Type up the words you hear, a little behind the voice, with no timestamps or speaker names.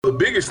The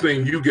biggest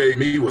thing you gave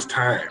me was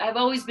time. I've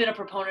always been a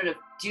proponent of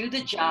do the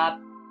job,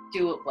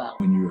 do it well.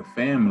 When you're a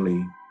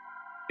family,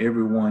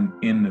 everyone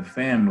in the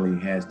family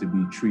has to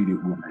be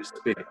treated with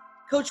respect.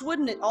 Coach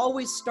Wooden, it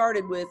always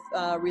started with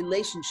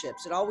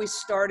relationships. It always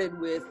started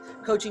with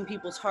coaching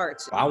people's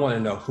hearts. I want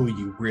to know who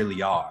you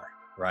really are,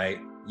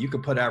 right? You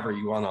can put whatever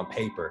you want on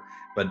paper,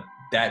 but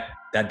that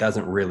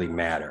doesn't really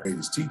matter.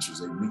 His teachers,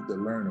 they meet the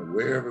learner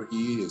wherever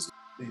he is.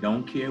 They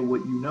don't care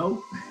what you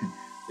know.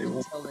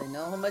 Until they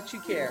know how much you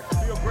care. Be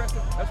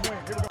aggressive. Let's win.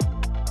 Here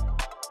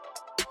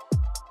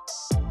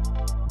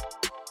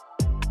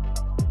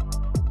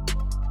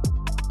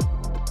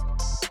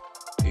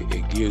we go.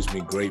 It gives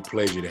me great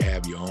pleasure to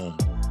have you on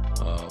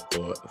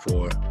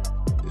for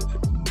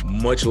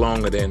much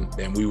longer than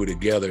we were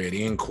together at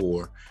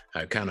Encore.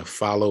 I kind of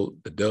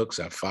followed the Ducks.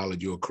 I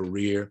followed your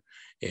career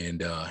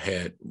and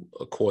had,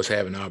 of course,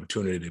 having the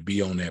opportunity to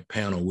be on that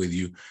panel with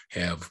you,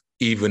 have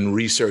even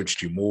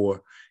researched you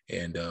more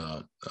and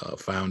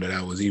found that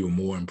I was even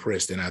more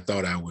impressed than I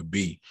thought I would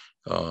be.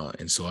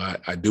 And so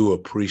I do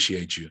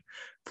appreciate you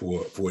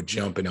for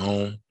jumping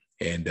on,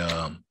 and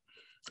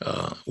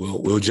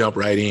we'll jump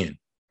right in.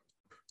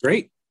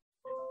 Great.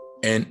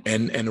 And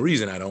the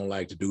reason I don't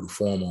like to do the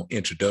formal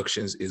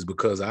introductions is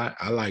because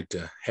I like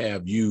to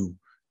have you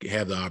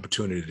have the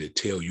opportunity to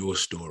tell your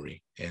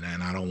story, and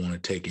I don't want to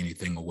take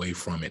anything away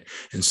from it.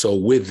 And so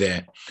with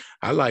that,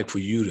 I'd like for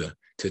you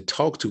to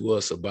talk to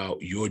us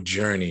about your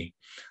journey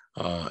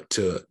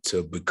to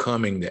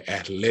becoming the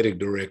athletic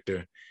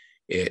director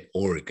at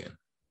Oregon.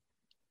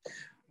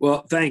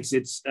 Well, thanks.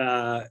 It's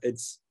now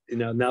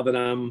that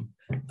I'm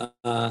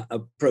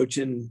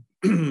approaching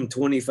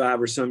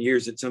 25 or some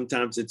years,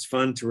 sometimes it's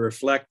fun to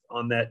reflect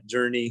on that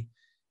journey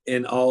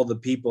and all the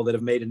people that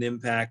have made an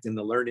impact in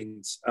the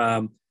learnings.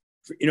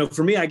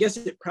 For me, I guess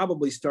it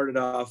probably started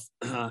off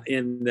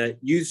in that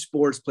youth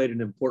sports played an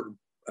important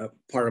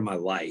part of my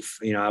life.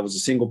 I was a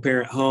single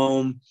parent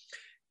home.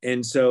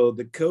 And so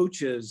the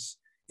coaches,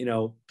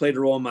 played a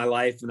role in my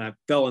life, and I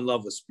fell in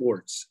love with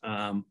sports.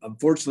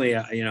 Unfortunately,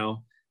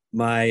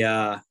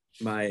 my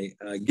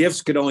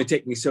gifts could only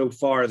take me so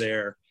far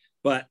there,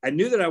 but I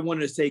knew that I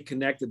wanted to stay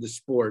connected to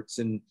sports.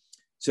 And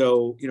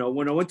so,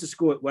 when I went to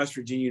school at West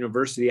Virginia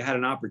University, I had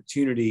an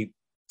opportunity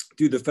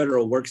through the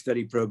Federal Work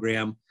Study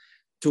program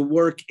to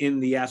work in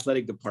the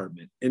athletic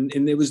department.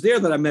 And it was there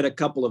that I met a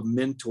couple of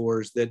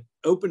mentors that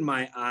opened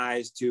my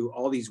eyes to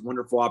all these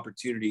wonderful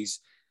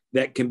opportunities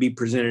that can be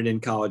presented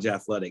in college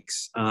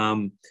athletics.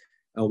 I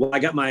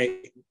got my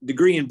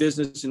degree in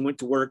business and went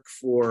to work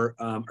for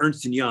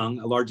Ernst & Young,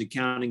 a large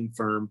accounting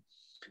firm.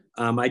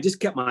 I just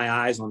kept my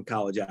eyes on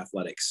college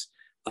athletics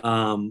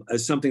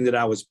as something that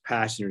I was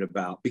passionate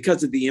about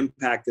because of the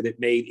impact that it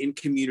made in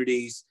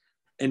communities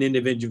and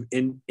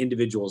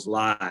individuals'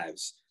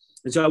 lives.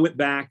 And so I went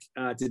back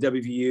to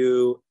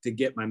WVU to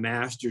get my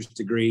master's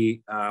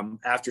degree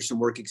after some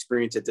work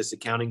experience at this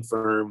accounting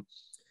firm.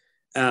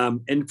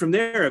 And from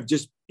there, I've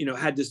just,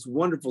 had this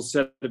wonderful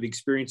set of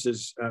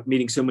experiences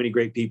meeting so many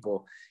great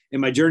people. And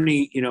my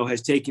journey,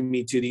 has taken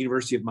me to the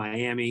University of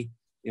Miami,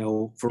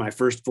 for my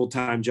first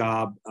full-time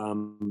job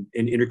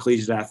in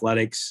intercollegiate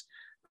athletics.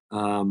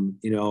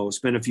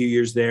 Spent a few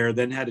years there,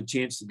 then had a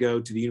chance to go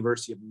to the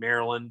University of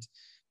Maryland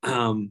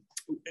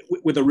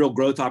with a real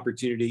growth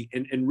opportunity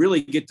and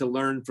really get to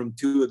learn from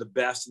two of the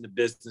best in the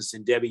business,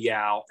 in Debbie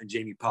Yao and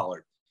Jamie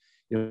Pollard.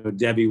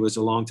 Debbie was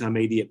a longtime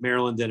AD at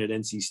Maryland and at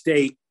NC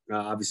State.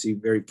 Obviously,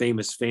 very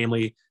famous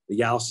family. The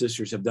Yao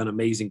sisters have done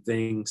amazing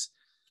things.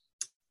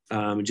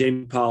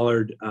 Jamie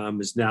Pollard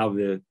is now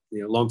the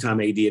longtime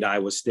AD at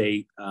Iowa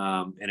State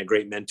and a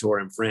great mentor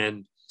and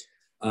friend.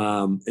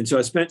 And so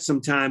I spent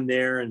some time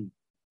there, and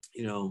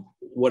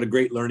what a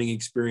great learning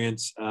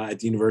experience at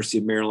the University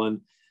of Maryland.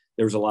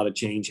 There was a lot of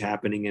change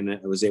happening, and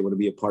I was able to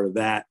be a part of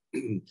that.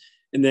 And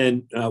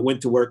then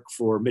went to work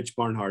for Mitch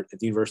Barnhart at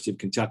the University of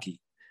Kentucky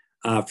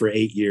for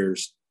 8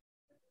 years.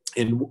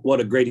 And what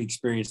a great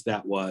experience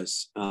that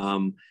was.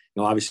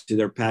 Obviously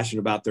they're passionate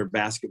about their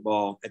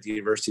basketball at the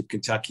University of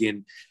Kentucky,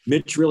 and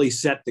Mitch really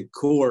set the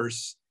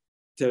course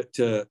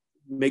to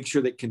make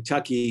sure that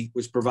Kentucky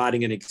was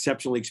providing an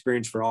exceptional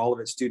experience for all of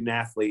its student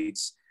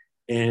athletes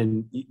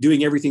and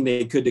doing everything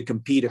they could to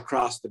compete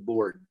across the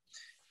board.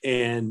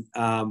 And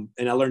I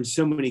learned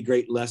so many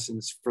great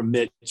lessons from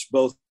Mitch,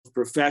 both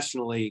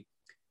professionally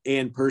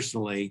and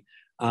personally.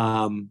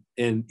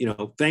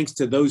 Thanks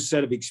to those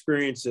set of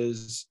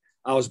experiences,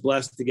 I was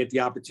blessed to get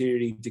the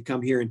opportunity to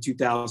come here in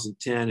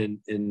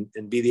 2010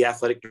 and be the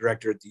athletic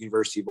director at the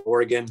University of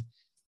Oregon.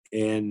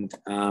 And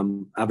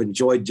I've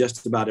enjoyed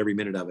just about every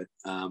minute of it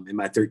in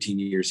my 13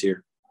 years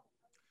here.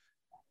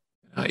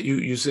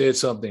 You said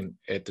something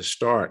at the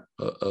start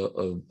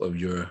of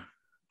your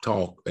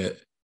talk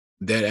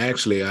that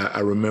actually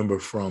I remember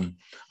from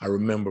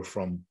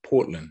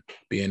Portland,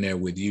 being there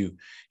with you,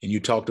 and you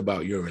talked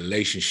about your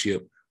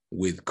relationship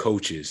with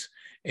coaches,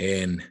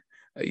 and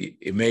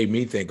it made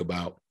me think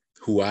about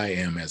who I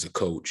am as a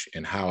coach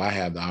and how I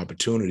have the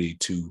opportunity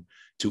to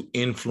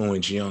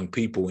influence young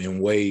people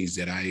in ways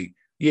that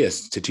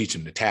to teach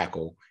them to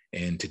tackle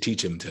and to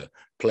teach them to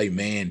play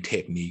man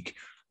technique,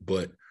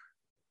 but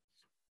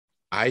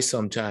I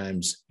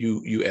sometimes,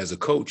 you as a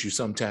coach, you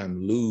sometimes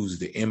lose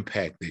the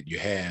impact that you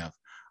have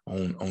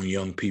on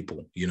young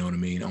people, you know what I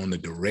mean, on the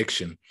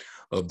direction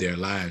of their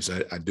lives.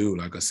 I do,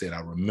 like I said,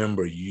 I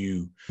remember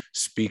you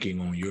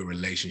speaking on your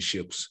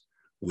relationships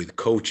with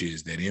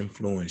coaches that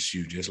influenced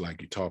you, just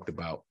like you talked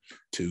about,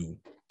 to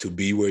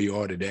be where you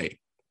are today.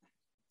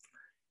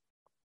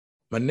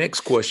 My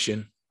next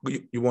question,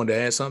 you wanted to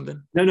add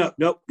something?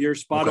 No, you're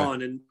spot Okay.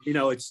 on. And,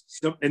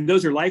 and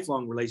those are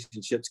lifelong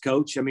relationships,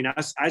 Coach. I mean,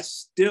 I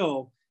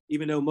still,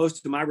 even though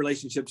most of my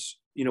relationships,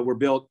 were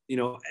built,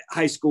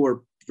 high school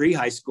or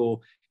pre-high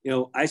school,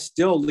 I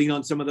still lean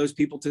on some of those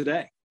people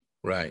today.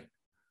 Right.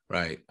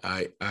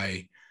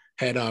 I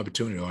had the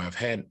opportunity, or I've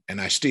had,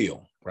 and I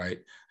still, right.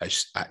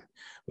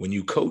 When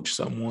you coach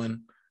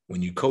someone,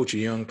 when you coach a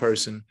young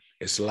person,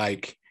 it's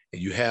like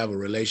you have a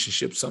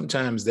relationship.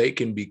 Sometimes they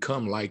can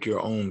become like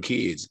your own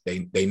kids.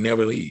 They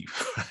never leave.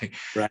 Right?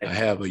 Right. I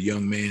have a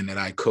young man that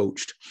I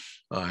coached.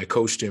 I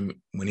coached him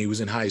when he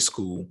was in high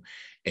school,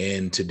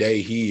 and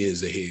today he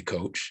is a head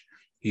coach.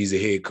 He's a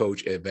head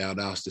coach at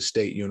Valdosta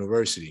State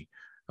University,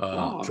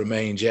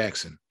 Tremaine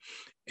Jackson.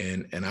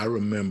 And I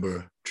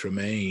remember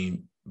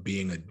Tremaine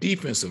being a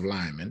defensive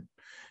lineman,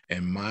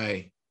 and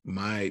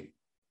my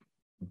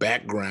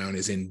background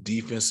is in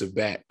defensive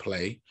back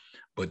play,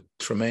 but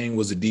Tremaine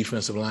was a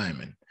defensive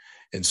lineman.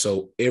 And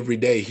so every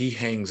day he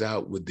hangs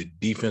out with the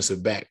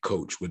defensive back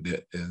coach,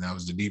 and I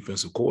was the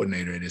defensive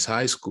coordinator at his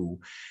high school.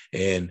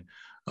 And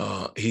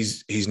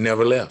he's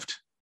never left.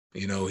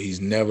 He's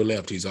never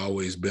left. He's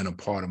always been a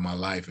part of my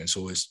life. And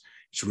so it's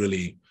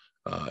really,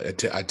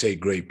 I take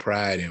great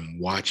pride in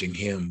watching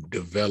him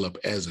develop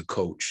as a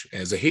coach,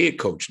 as a head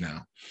coach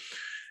now.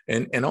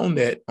 And on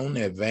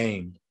that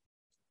vein,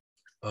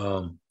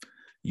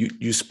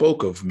 you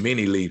spoke of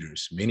many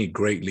leaders, many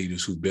great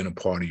leaders who've been a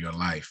part of your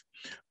life,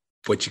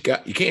 but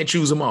you can't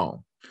choose them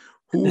all.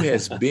 Who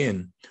has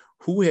been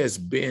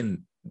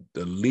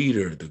the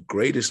leader, the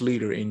greatest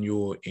leader in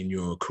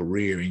your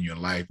career, in your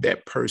life,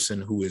 that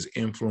person who has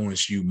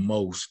influenced you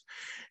most?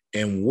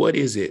 And what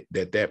is it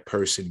that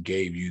person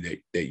gave you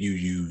that you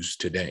use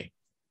today?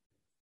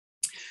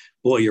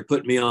 Boy, you're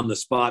putting me on the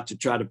spot to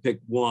try to pick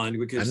one,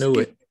 because I knew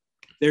it.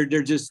 There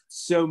are just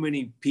so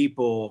many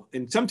people.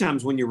 And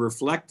sometimes when you're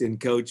reflecting,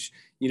 Coach,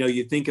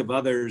 you think of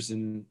others.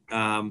 And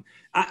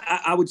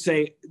I would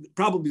say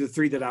probably the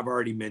three that I've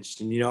already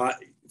mentioned.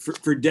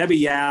 For Debbie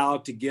Yao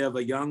to give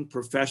a young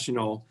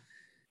professional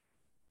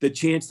the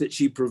chance that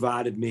she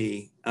provided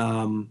me,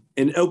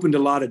 and opened a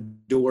lot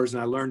of doors,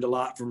 and I learned a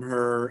lot from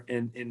her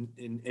and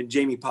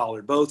Jamie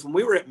Pollard, both when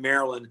we were at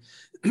Maryland,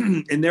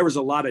 and there was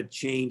a lot of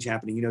change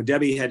happening.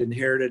 Debbie had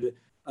inherited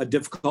a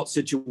difficult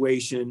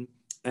situation,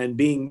 and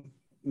being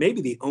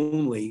maybe the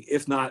only,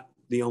 if not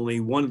the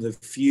only, one of the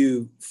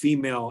few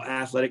female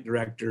athletic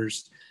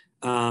directors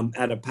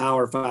at a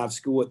Power 5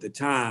 school at the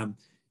time,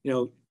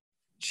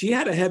 she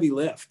had a heavy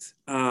lift.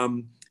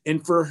 And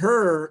for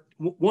her,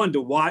 one,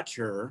 to watch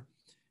her,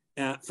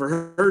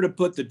 for her to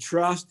put the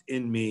trust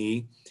in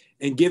me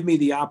and give me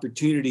the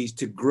opportunities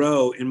to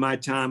grow in my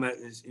time,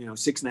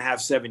 6.5,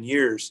 7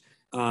 years,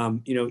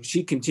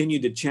 she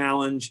continued to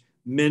challenge,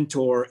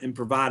 mentor, and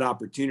provide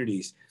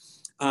opportunities.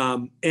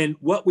 And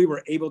what we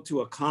were able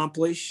to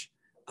accomplish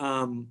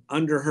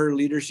under her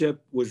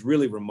leadership was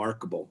really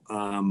remarkable.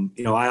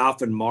 I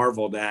often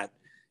marveled at,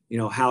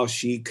 how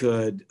she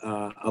could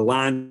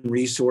align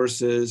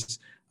resources,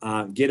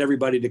 get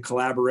everybody to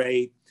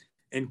collaborate,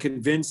 and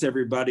convince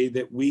everybody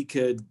that we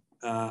could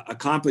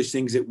accomplish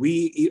things that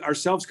we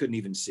ourselves couldn't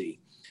even see.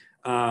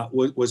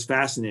 Was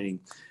fascinating.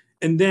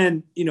 And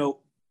then,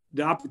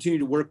 the opportunity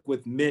to work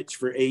with Mitch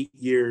for 8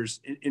 years,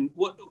 and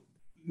what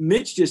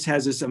Mitch just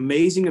has this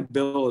amazing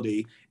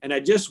ability. And I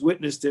just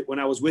witnessed it when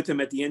I was with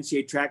him at the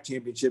NCAA track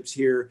championships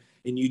here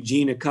in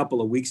Eugene a couple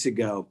of weeks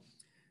ago.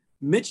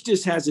 Mitch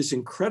just has this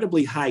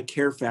incredibly high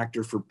care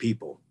factor for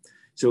people.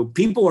 So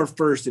people are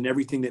first in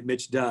everything that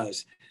Mitch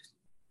does.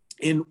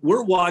 And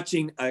we're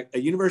watching a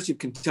University of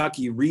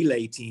Kentucky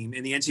relay team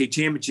in the NCAA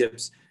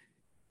championships,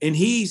 and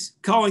he's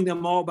calling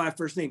them all by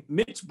first name.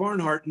 Mitch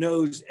Barnhart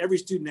knows every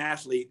student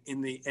athlete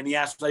in the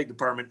athletic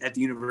department at the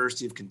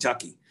University of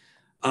Kentucky.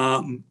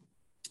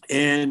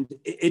 And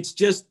it's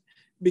just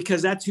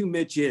because that's who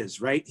Mitch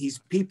is, right? He's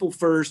people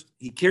first.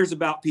 He cares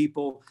about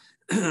people.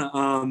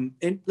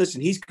 And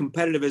listen, he's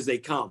competitive as they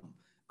come.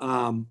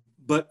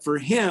 But for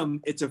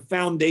him, it's a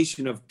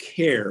foundation of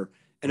care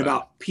and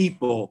about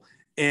people.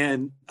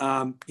 And,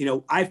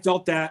 I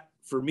felt that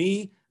for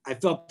me, I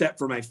felt that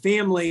for my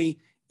family,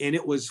 and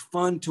it was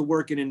fun to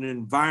work in an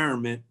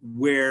environment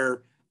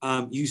where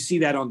you see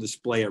that on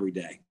display every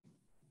day.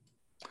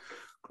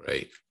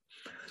 Great.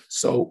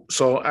 So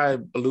I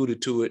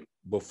alluded to it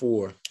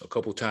before a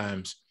couple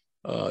times.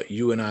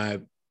 You and I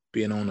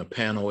being on a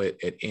panel at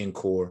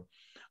NCORE,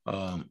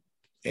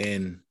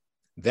 and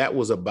that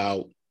was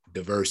about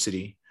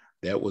diversity.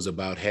 That was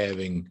about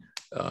having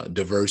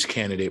diverse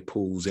candidate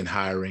pools and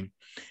hiring.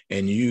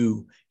 And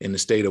you in the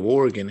state of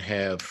Oregon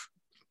have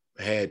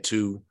had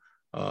to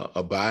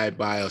abide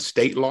by a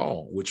state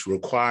law, which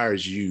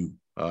requires you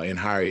in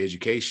higher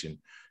education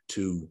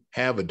to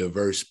have a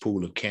diverse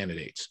pool of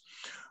candidates.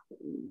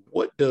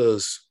 What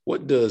does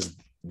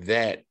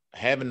that,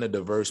 having a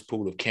diverse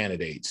pool of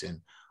candidates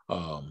and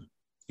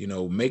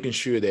making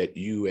sure that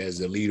you as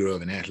the leader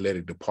of an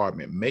athletic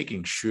department,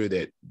 making sure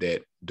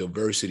that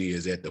diversity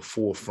is at the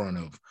forefront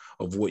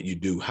of what you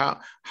do,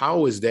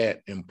 how is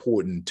that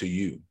important to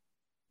you?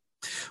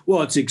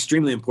 Well, it's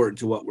extremely important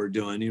to what we're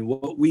doing. And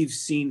what we've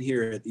seen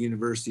here at the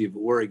University of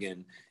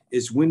Oregon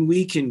is when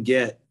we can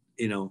get,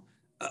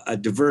 a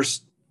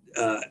diverse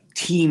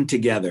team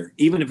together,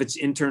 even if it's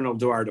internal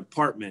to our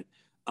department,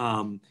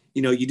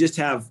 you just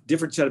have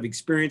different set of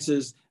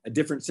experiences, a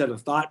different set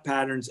of thought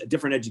patterns, a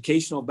different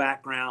educational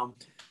background.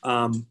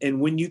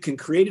 And when you can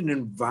create an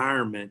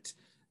environment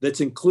that's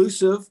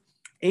inclusive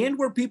and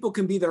where people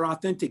can be their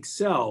authentic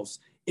selves,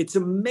 it's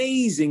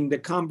amazing the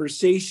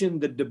conversation,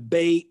 the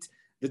debate,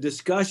 the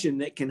discussion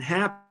that can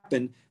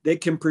happen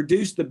that can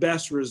produce the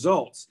best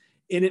results.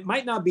 And it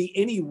might not be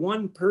any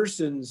one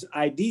person's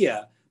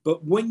idea,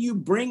 but when you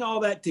bring all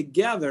that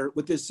together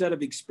with this set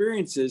of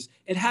experiences,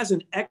 it has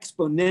an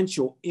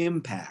exponential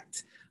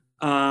impact.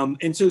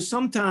 And so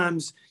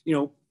sometimes,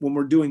 when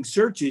we're doing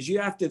searches, you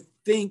have to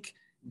think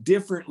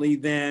differently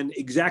than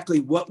exactly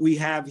what we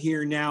have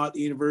here now at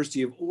the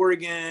University of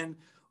Oregon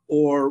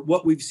or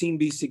what we've seen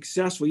be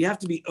successful. You have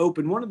to be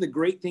open. One of the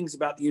great things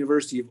about the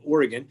University of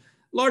Oregon,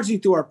 largely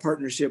through our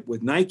partnership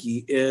with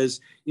Nike, is,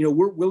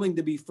 we're willing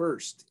to be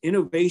first.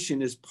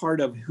 Innovation is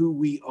part of who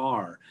we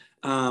are.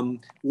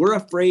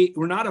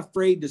 We're not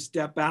afraid to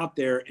step out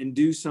there and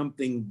do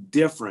something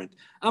different.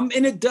 And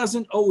it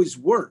doesn't always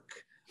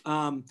work.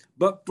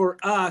 But for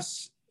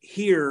us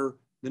here,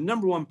 the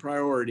number one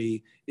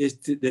priority is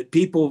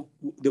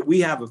that we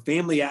have a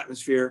family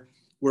atmosphere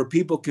where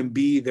people can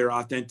be their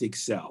authentic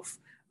self.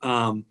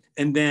 And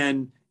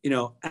then,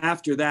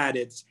 after that,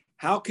 it's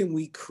how can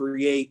we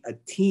create a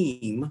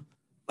team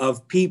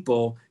of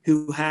people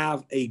who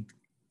have a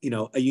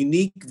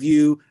unique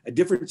view, a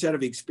different set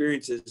of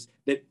experiences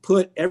that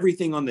put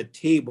everything on the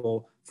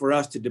table for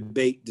us to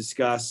debate,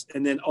 discuss,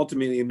 and then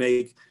ultimately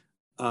make,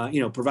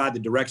 provide the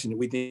direction that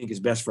we think is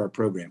best for our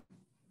program.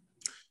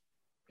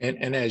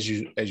 And as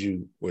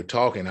you were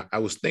talking, I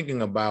was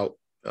thinking about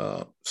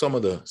some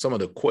of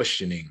the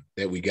questioning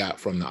that we got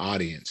from the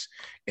audience,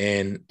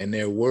 and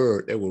there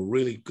were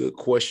really good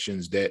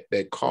questions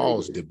that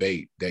caused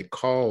debate, that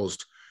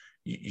caused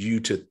you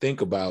to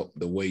think about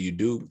the way you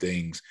do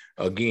things.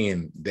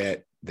 Again,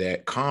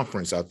 that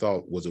conference I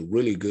thought was a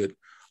really good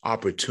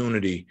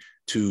opportunity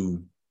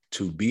to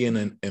be in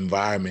an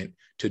environment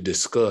to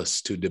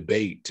discuss, to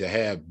debate, to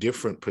have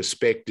different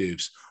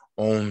perspectives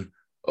on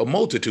a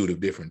multitude of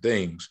different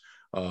things.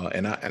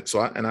 And I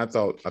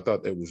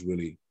thought that was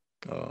really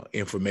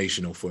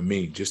informational for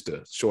me, just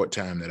a short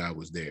time that I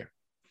was there.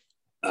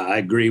 I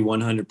agree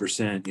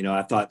 100%.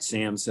 I thought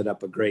Sam set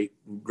up a great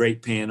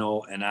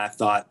panel, and I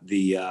thought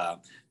the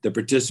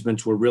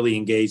participants were really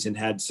engaged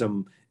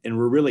and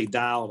were really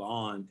dialed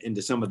on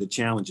into some of the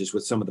challenges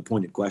with some of the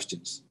pointed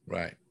questions.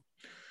 Right.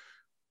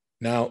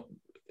 Now,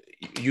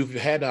 you've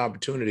had the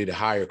opportunity to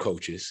hire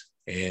coaches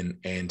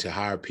and to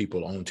hire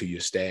people onto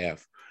your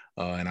staff.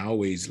 And I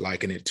always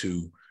liken it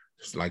to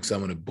like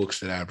some of the books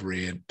that I've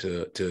read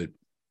to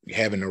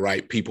having the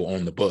right people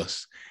on the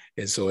bus.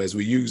 And so as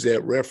we use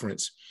that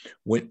reference,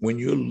 when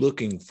you're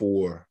looking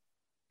for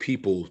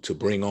people to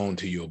bring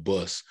onto your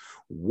bus,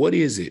 what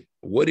is it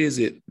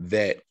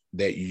that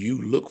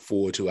you look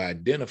for to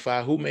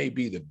identify who may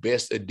be the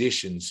best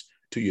additions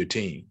to your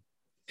team?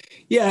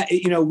 Yeah,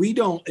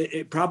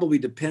 it probably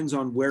depends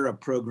on where a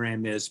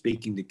program is,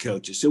 speaking to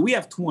coaches. So we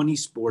have 20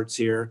 sports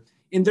here,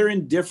 and they're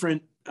in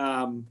different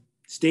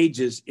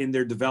stages in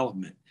their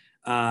development.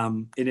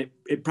 And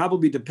it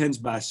probably depends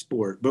by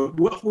sport. But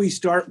what we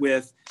start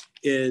with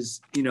is,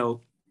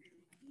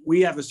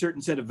 we have a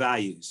certain set of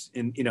values,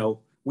 and,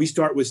 we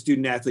start with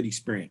student athlete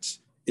experience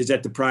is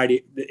at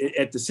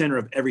the center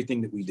of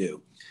everything that we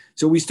do.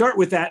 So we start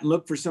with that and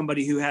look for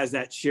somebody who has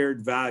that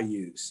shared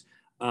values,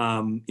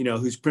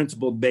 who's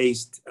principle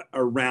based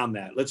around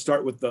that. Let's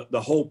start with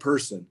the whole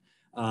person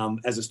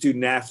as a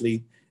student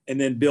athlete, and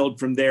then build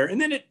from there.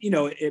 And then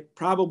it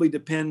probably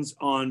depends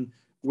on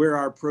where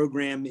our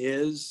program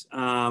is.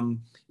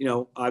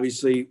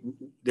 Obviously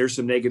there's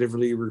some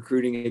negatively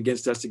recruiting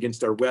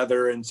against our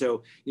weather. And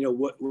so,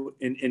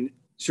 in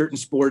certain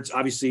sports,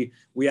 obviously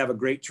we have a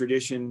great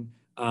tradition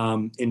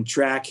in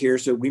track here.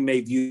 So we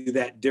may view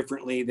that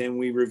differently than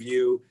we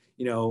review,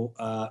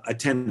 a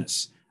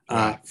tennis,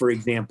 for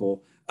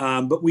example.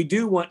 But we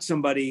do want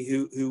somebody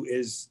who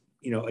is,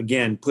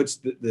 again, puts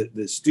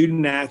the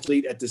student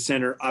athlete at the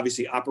center,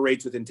 obviously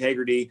operates with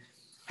integrity,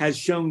 has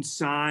shown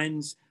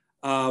signs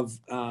of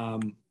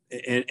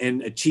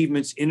and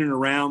achievements in and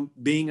around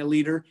being a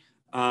leader,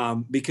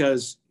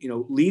 because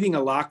leading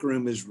a locker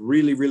room is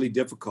really, really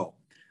difficult,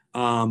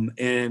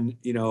 and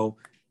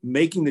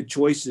making the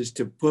choices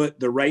to put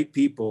the right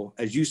people,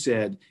 as you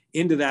said,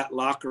 into that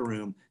locker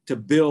room to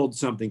build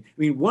something. I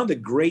mean, one of the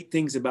great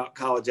things about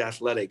college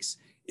athletics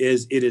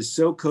is it is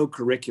so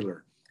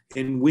co-curricular.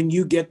 And when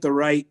you get the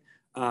right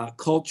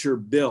culture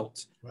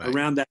built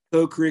around that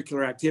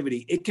co-curricular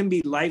activity, it can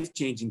be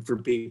life-changing for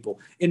people,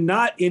 and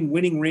not in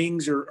winning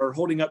rings or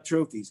holding up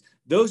trophies.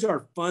 Those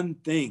are fun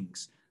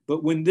things.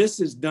 But when this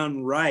is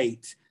done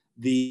right,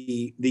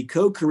 the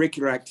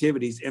co-curricular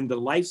activities and the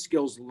life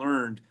skills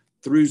learned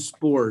through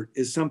sport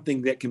is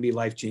something that can be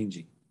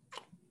life-changing.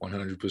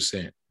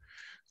 100%.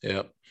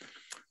 Yep.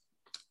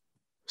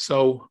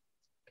 So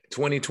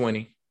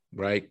 2020,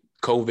 right?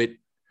 COVID,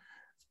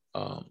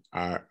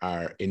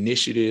 our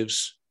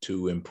initiatives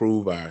to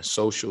improve our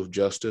social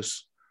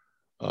justice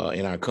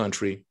in our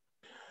country,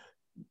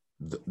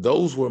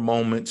 those were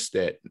moments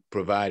that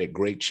provided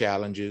great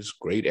challenges,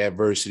 great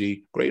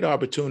adversity, great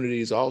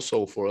opportunities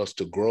also for us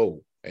to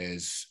grow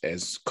as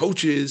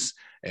coaches,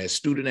 as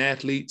student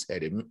athletes,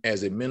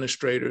 as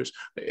administrators,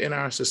 in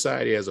our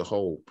society as a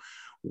whole.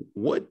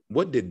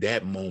 What did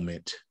that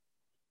moment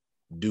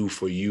do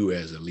for you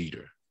as a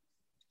leader?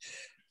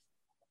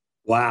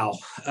 Wow,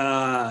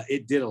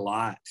 it did a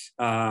lot.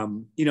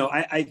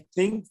 I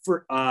think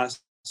for us,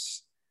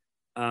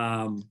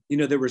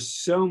 there were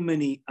so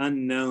many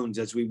unknowns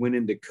as we went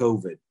into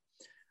COVID,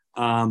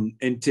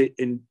 and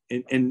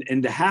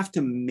to have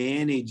to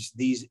manage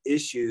these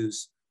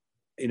issues,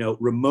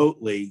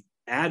 remotely,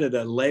 added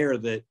a layer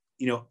that,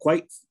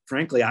 quite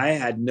frankly, I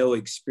had no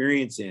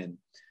experience in.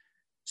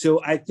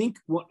 So I think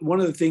one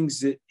of the things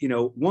that,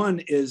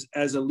 one is,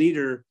 as a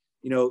leader,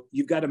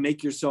 you've got to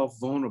make yourself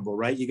vulnerable,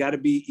 right? You got to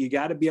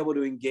be able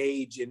to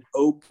engage in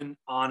open,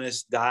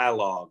 honest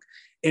dialogue.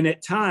 And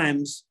at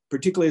times,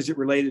 particularly as it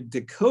related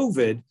to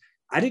COVID,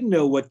 I didn't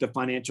know what the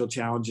financial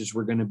challenges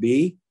were going to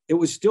be. It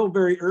was still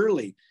very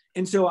early.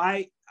 And so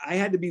I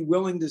had to be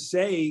willing to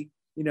say,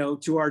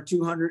 to our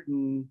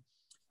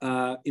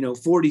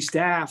 240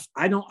 staff,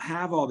 I don't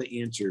have all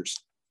the answers,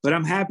 but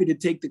I'm happy to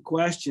take the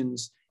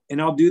questions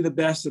and I'll do the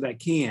best that I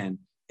can.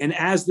 And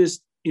as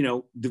this,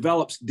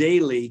 develops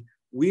daily,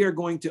 we are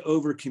going to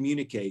over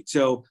communicate.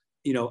 So,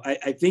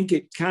 I think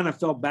it kind of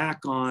fell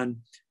back on,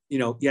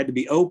 you had to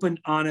be open,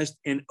 honest,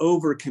 and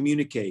over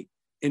communicate.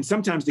 And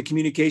sometimes the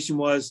communication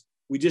was,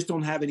 we just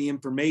don't have any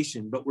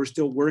information, but we're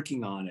still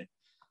working on it.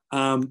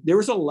 There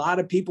was a lot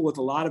of people with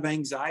a lot of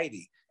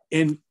anxiety.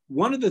 And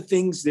one of the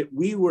things that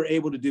we were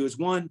able to do is,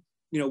 one,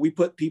 we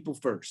put people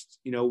first.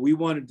 We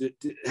wanted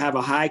to have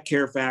a high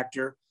care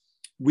factor.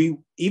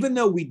 Even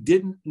though we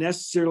didn't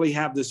necessarily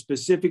have the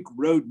specific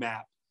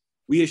roadmap,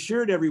 we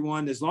assured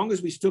everyone, as long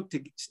as we stuck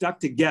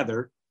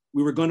together,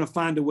 we were going to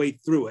find a way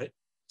through it.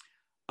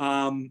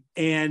 And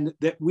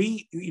that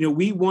we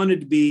wanted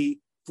to be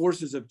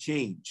forces of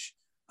change,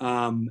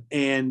 and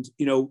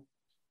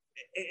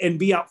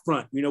be out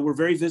front. We're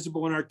very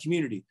visible in our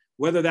community,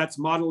 whether that's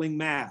modeling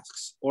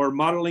masks or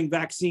modeling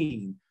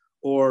vaccine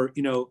or,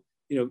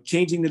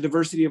 changing the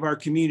diversity of our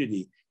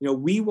community.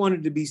 We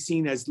wanted to be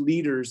seen as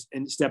leaders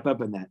and step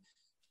up in that.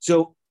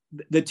 So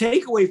the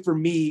takeaway for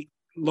me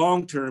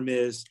long-term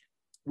is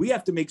we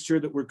have to make sure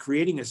that we're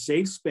creating a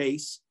safe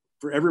space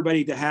for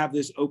everybody to have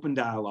this open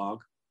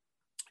dialogue.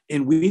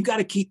 And we've got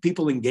to keep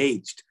people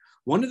engaged.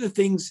 One of the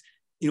things,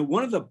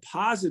 one of the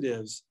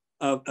positives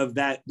of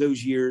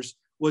those years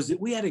was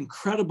that we had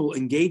incredible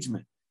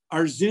engagement.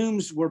 Our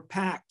Zooms were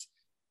packed.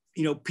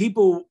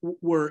 People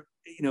were,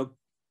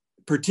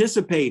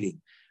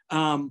 participating.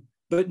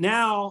 But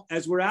now,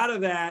 as we're out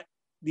of that,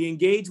 the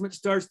engagement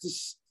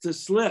starts to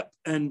slip.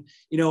 And,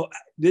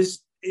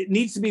 it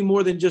needs to be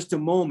more than just a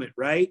moment,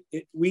 right?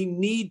 We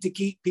need to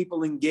keep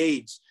people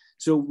engaged.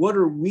 So what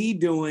are we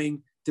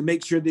doing to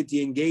make sure that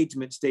the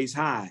engagement stays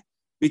high?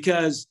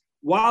 Because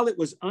while it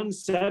was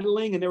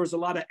unsettling and there was a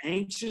lot of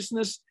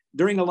anxiousness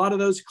during a lot of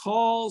those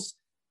calls,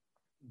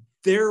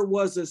 there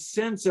was a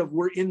sense of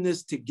we're in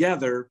this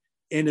together.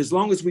 And as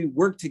long as we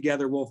work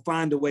together, we'll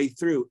find a way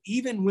through,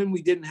 even when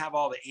we didn't have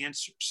all the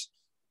answers.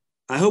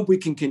 I hope we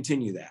can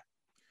continue that.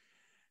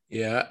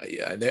 Yeah,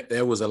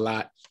 there was a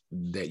lot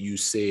that you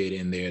said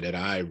in there that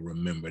I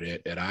remember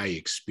that I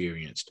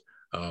experienced.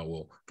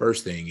 Well,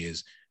 first thing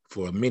is,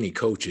 for many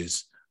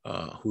coaches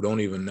who don't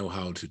even know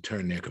how to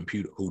turn their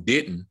computer, who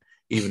didn't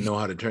even know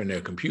how to turn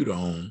their computer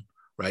on,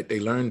 right?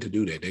 They learned to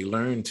do that. They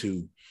learned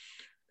to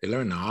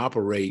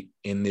operate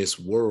in this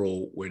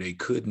world where they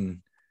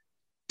couldn't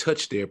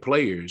touch their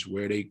players,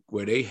 where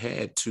they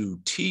had to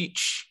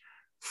teach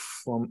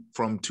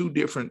from two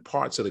different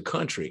parts of the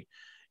country.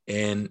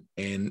 And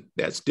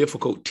that's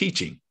difficult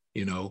teaching,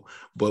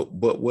 but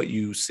what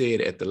you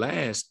said at the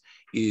last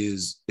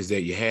is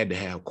that you had to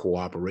have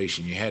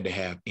cooperation, you had to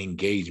have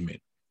engagement.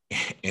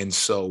 And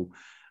so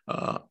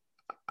I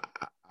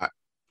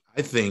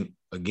think,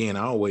 again,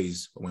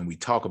 when we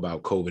talk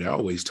about COVID, I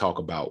always talk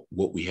about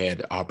what we had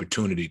the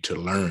opportunity to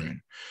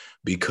learn,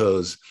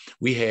 because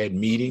we had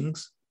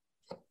meetings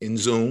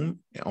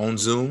on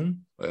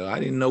Zoom. Well, I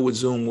didn't know what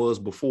Zoom was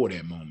before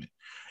that moment.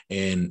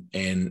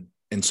 And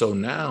so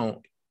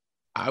now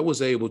I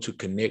was able to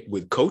connect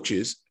with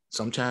coaches.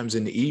 Sometimes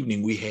in the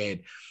evening, we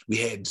had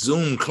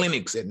Zoom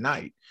clinics at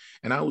night,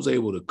 and I was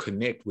able to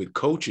connect with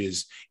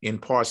coaches in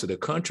parts of the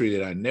country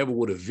that I never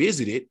would have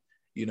visited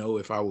you know,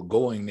 if I were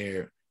going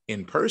there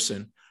in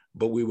person,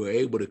 but we were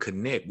able to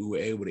connect, we were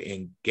able to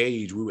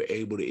engage, we were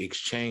able to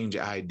exchange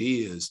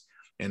ideas.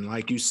 And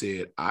like you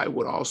said, I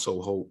would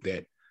also hope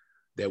that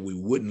we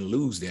wouldn't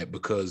lose that,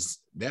 because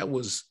that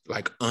was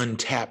like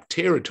untapped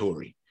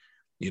territory,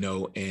 you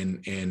know,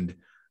 and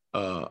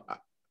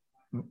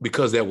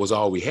because that was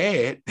all we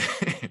had,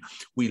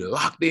 we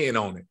locked in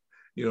on it.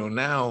 You know,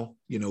 now,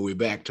 you know, we're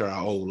back to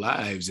our old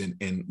lives,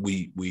 and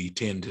we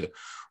tend to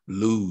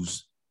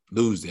lose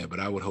that. But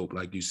I would hope,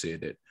 like you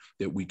said,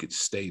 that we could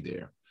stay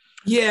there.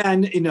 Yeah,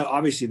 and you know,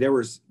 obviously there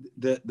was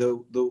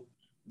the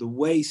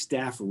way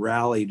staff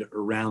rallied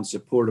around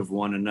support of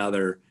one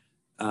another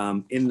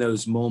in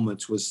those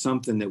moments was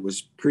something that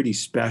was pretty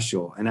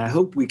special. And I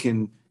hope we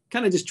can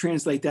kind of just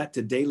translate that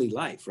to daily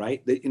life,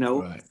 right? That, you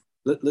know, Right.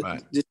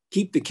 Right. Just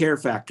keep the care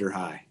factor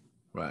high.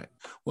 Right.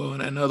 Well,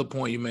 and another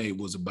point you made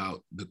was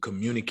about the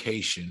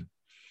communication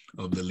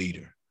of the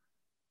leader.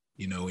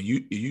 You know,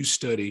 you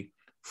study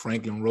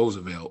Franklin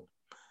Roosevelt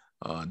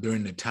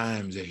during the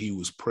times that he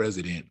was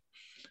president.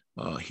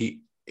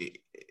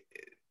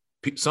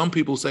 Some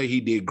people say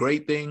he did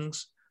great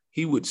things.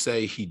 He would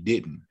say he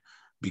didn't,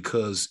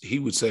 because he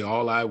would say,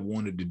 all I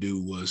wanted to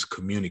do was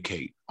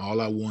communicate. All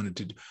I wanted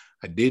to do,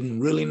 I didn't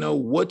really know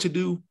what to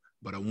do,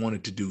 but I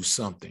wanted to do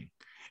something.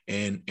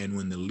 And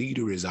when the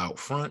leader is out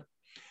front,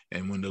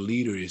 and when the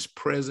leader is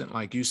present,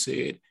 like you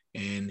said,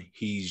 and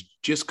he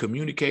just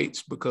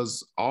communicates,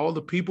 because all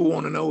the people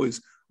want to know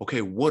is,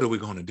 okay, what are we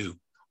going to do?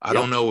 I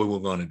don't know what we're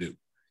going to do.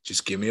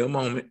 Just give me a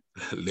moment.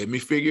 Let me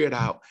figure it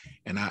out.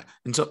 And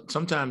so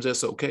sometimes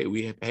that's okay.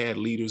 We have had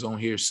leaders on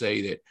here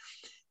say that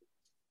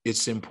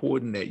it's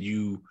important that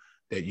you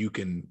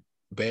can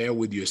bear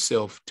with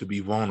yourself to be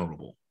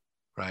vulnerable,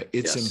 right?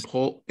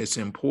 It's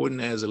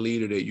important as a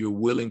leader that you're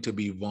willing to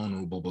be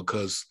vulnerable,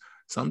 because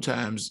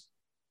sometimes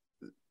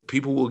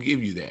people will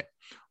give you that,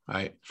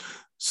 right?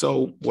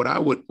 So what I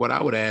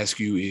would ask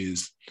you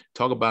is,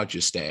 talk about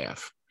your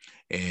staff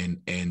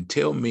and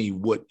tell me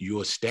what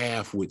your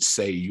staff would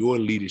say your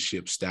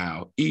leadership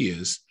style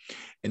is.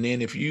 And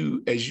then as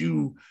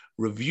you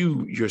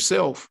review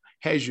yourself,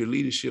 has your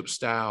leadership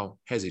style,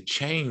 has it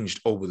changed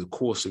over the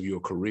course of your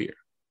career?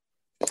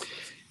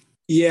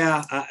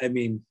 Yeah, I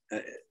mean,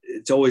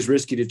 it's always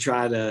risky to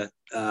try to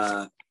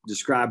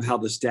describe how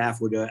the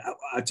staff would.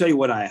 I'll tell you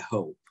what I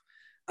hope.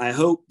 I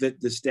hope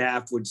that the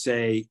staff would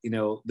say,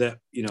 that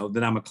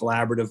I'm a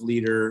collaborative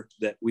leader,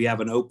 that we have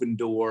an open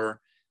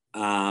door,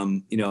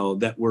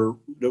 that we're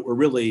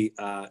really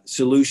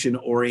solution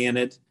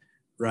oriented,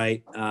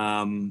 right?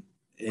 And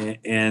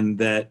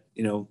that,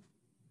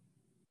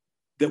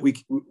 that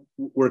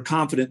we're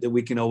confident that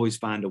we can always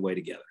find a way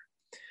together.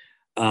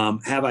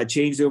 Have I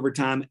changed over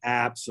time?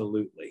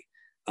 Absolutely.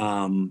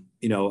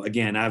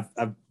 Again,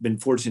 I've been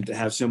fortunate to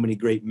have so many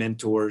great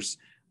mentors,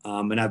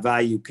 and I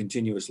value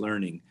continuous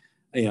learning.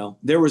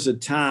 There was a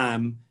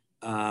time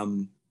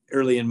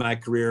early in my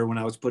career when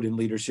I was put in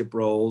leadership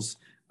roles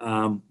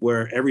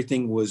where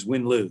everything was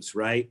win-lose,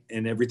 right?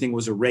 And everything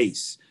was a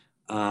race.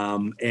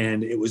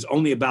 And it was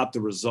only about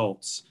the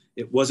results.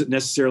 It wasn't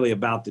necessarily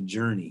about the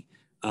journey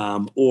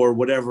or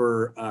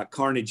whatever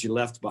carnage you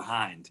left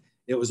behind.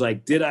 It was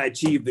like, did I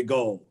achieve the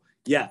goal?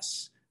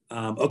 Yes.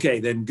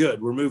 Okay, then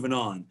good. We're moving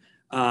on.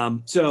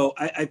 So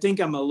I think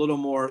I'm a little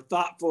more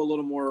thoughtful, a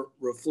little more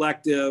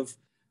reflective,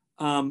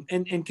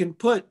 and can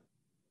put,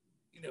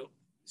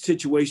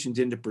 situations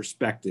into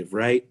perspective,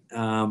 right?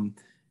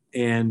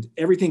 And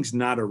everything's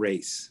not a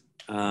race,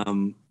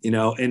 and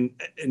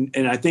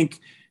I think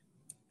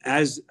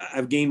as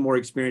I've gained more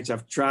experience,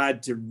 I've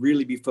tried to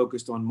really be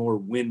focused on more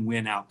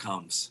win-win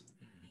outcomes,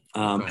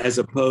 as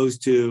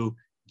opposed to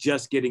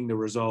just getting the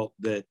result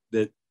that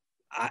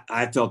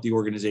I felt the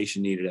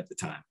organization needed at the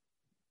time.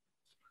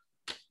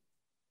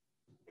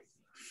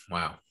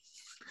 Wow.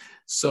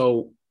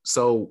 So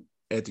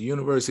at the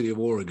University of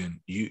Oregon,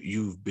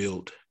 you've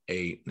built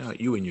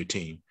you and your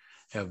team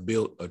have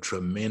built a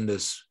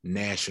tremendous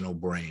national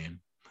brand.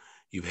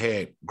 You've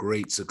had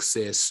great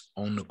success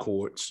on the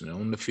courts and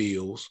on the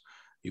fields.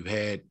 You've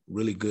had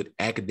really good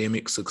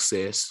academic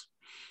success.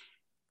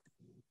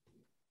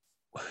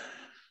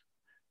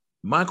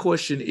 My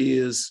question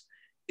is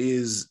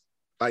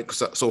like,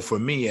 so for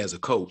me as a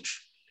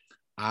coach,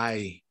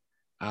 I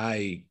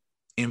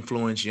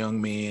influence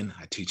young men.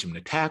 I teach them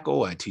to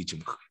tackle. I teach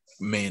them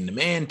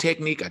man-to-man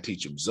technique. I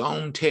teach them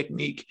zone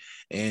technique.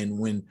 And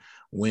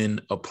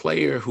when a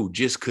player who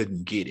just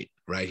couldn't get it,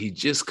 right? He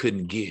just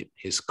couldn't get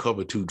his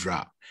cover two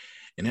drop.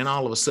 And then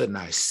all of a sudden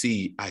I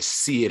see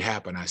it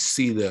happen. I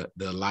see the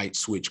light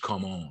switch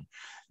come on.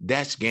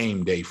 That's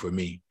game day for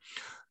me.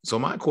 So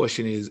my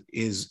question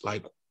is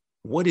like,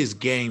 what is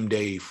game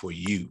day for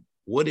you?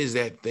 What is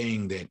that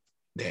thing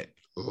that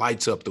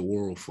lights up the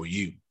world for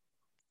you?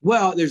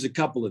 Well, there's a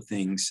couple of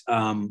things.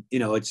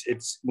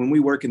 It's when we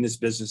work in this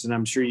business, and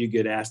I'm sure you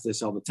get asked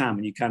this all the time,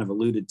 and you kind of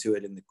alluded to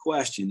it in the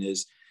question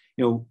is,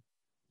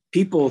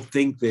 people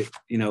think that,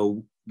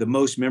 the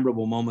most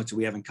memorable moments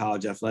we have in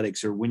college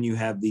athletics are when you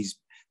have these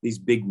these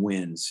big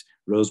wins,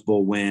 Rose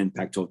Bowl win,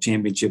 Pac-12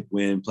 championship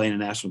win, playing a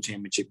national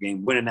championship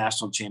game, win a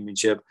national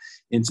championship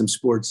in some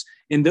sports.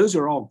 And those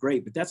are all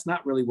great, but that's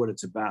not really what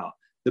it's about.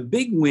 The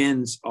big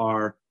wins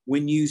are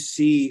when you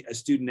see a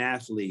student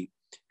athlete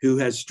who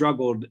has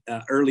struggled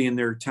early in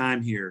their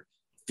time here,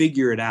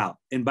 figure it out.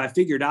 And by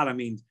figure it out, I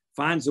mean,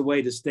 finds a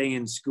way to stay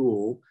in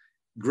school,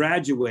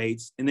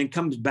 graduates, and then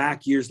comes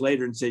back years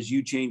later and says,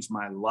 you changed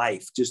my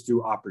life just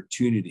through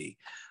opportunity.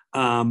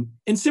 And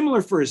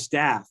similar for a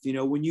staff, you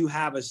know, when you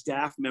have a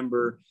staff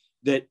member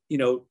that, you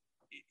know,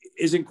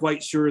 isn't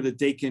quite sure that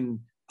they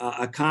can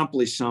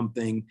accomplish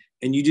something,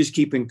 and you just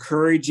keep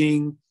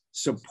encouraging,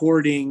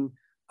 supporting,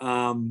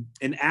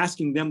 and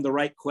asking them the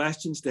right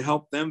questions to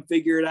help them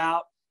figure it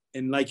out.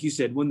 And like you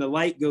said, when the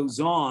light goes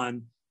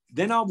on,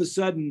 then all of a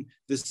sudden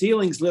the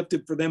ceiling's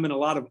lifted for them in a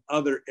lot of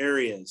other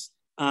areas,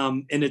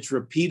 and it's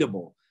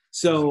repeatable.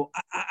 So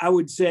I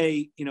would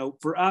say, you know,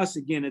 for us,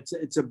 again,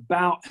 it's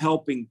about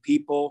helping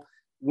people.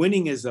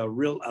 Winning is a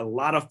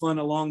lot of fun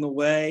along the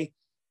way,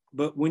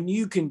 but when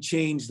you can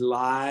change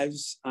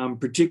lives,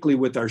 particularly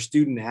with our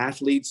student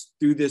athletes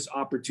through this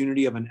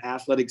opportunity of an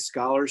athletic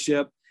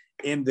scholarship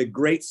and the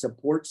great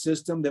support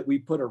system that we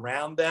put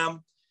around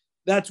them,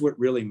 that's what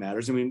really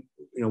matters. I mean,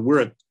 you know,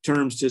 we're a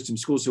term system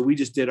school, so we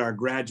just did our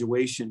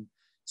graduation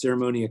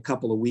ceremony a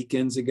couple of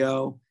weekends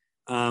ago.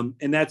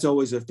 And that's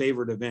always a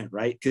favorite event,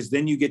 right? Because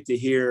then you get to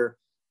hear,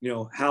 you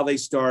know, how they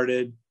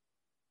started,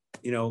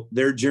 you know,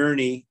 their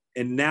journey,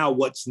 and now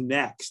what's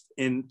next.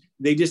 And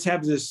they just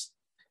have this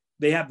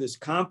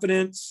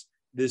confidence,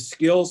 this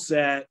skill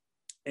set,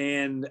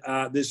 and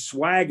this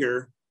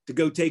swagger to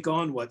go take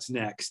on what's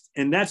next.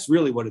 And that's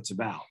really what it's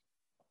about.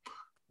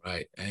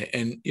 Right.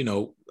 And you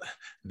know,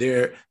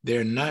 there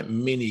are not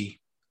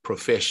many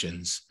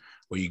professions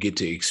where you get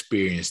to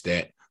experience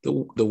that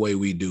the way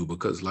we do,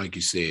 because like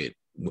you said,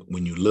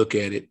 when you look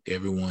at it,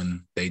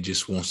 everyone, they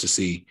just want to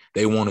see,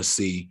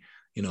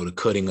 you know, the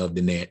cutting of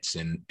the nets,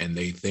 and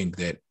they think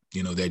that,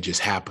 you know, that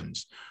just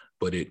happens.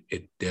 But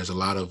there's a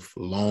lot of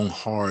long,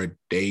 hard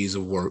days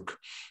of work,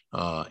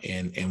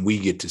 and we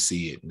get to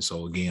see it. And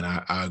so again,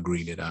 I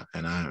agree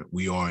that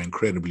we are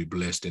incredibly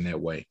blessed in that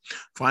way.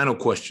 Final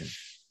question.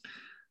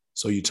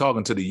 So you're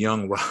talking to the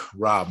young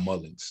Rob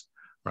Mullins,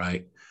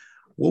 right?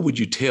 What would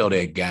you tell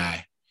that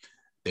guy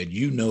that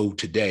you know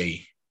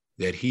today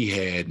that he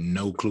had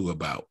no clue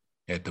about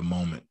at the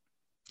moment,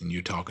 and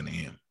you're talking to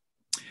him?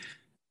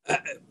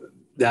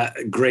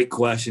 Great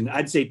question.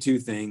 I'd say two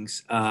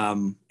things.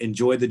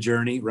 Enjoy the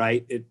journey,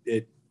 right?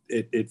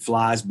 It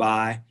flies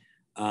by.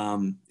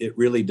 It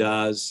really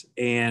does.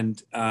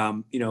 And,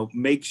 you know,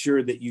 make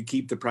sure that you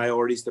keep the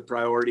priorities.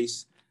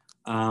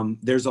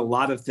 There's a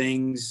lot of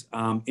things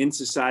in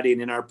society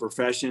and in our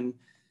profession,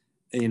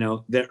 you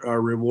know, that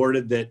are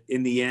rewarded that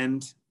in the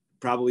end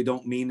probably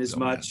don't mean as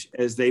much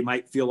as they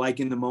might feel like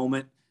in the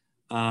moment.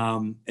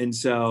 And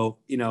so,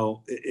 you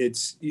know,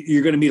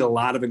 you're going to meet a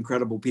lot of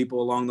incredible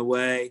people along the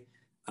way.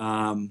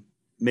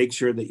 Make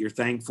sure that you're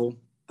thankful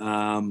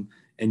and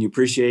you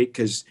appreciate,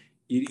 because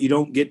you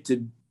don't get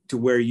to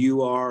where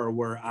you are or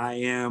where I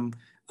am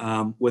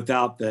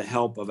without the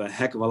help of a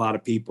heck of a lot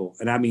of people.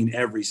 And I mean,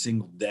 every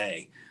single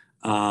day.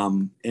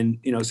 And,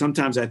 you know,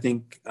 sometimes I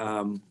think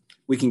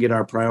we can get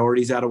our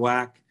priorities out of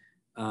whack.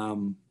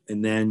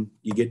 And then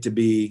you get to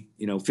be,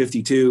 you know,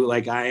 52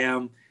 like I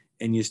am,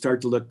 and you start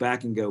to look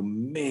back and go,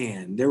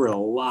 man, there were a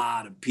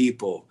lot of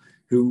people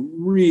who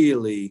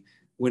really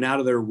went out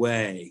of their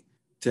way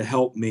to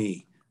help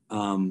me.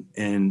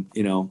 And,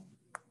 you know,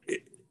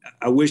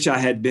 I wish I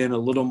had been a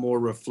little more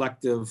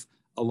reflective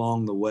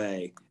along the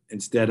way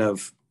instead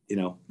of, you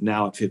know,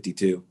 now at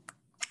 52.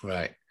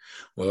 Right.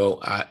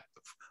 Well,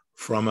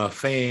 from a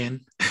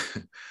fan,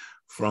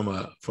 from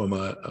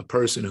a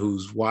person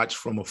who's watched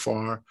from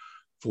afar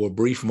for a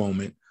brief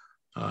moment,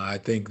 I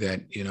think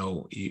that, you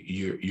know,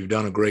 you've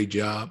done a great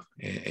job,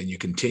 and you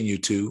continue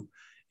to,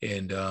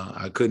 and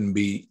I couldn't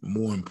be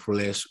more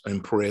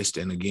impressed,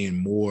 and again,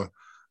 more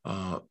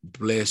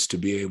blessed to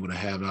be able to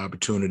have the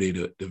opportunity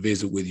to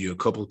visit with you a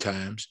couple of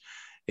times,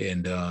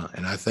 and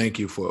I thank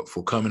you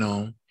for coming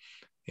on,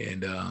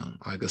 and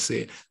like I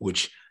said,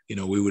 which, you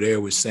know, we were there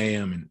with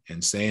Sam,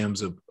 and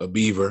Sam's a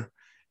Beaver,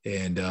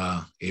 and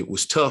it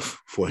was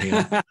tough for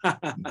him,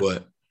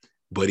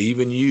 but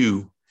even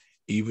you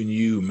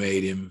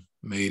made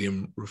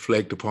him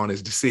reflect upon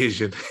his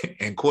decision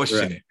and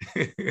question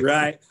it.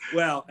 Right.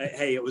 Well,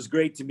 hey, it was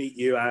great to meet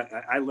you.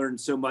 I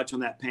learned so much on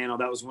that panel.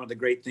 That was one of the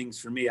great things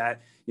for me. I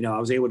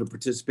was able to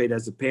participate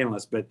as a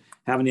panelist, but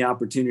having the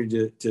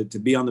opportunity to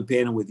be on the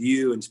panel with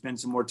you and spend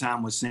some more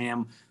time with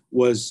Sam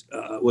was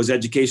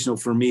educational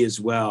for me as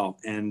well.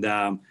 And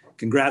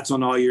congrats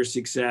on all your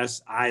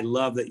success. I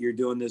love that you're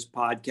doing this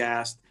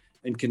podcast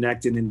and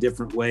connecting in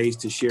different ways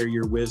to share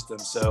your wisdom.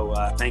 So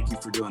thank you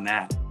for doing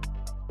that.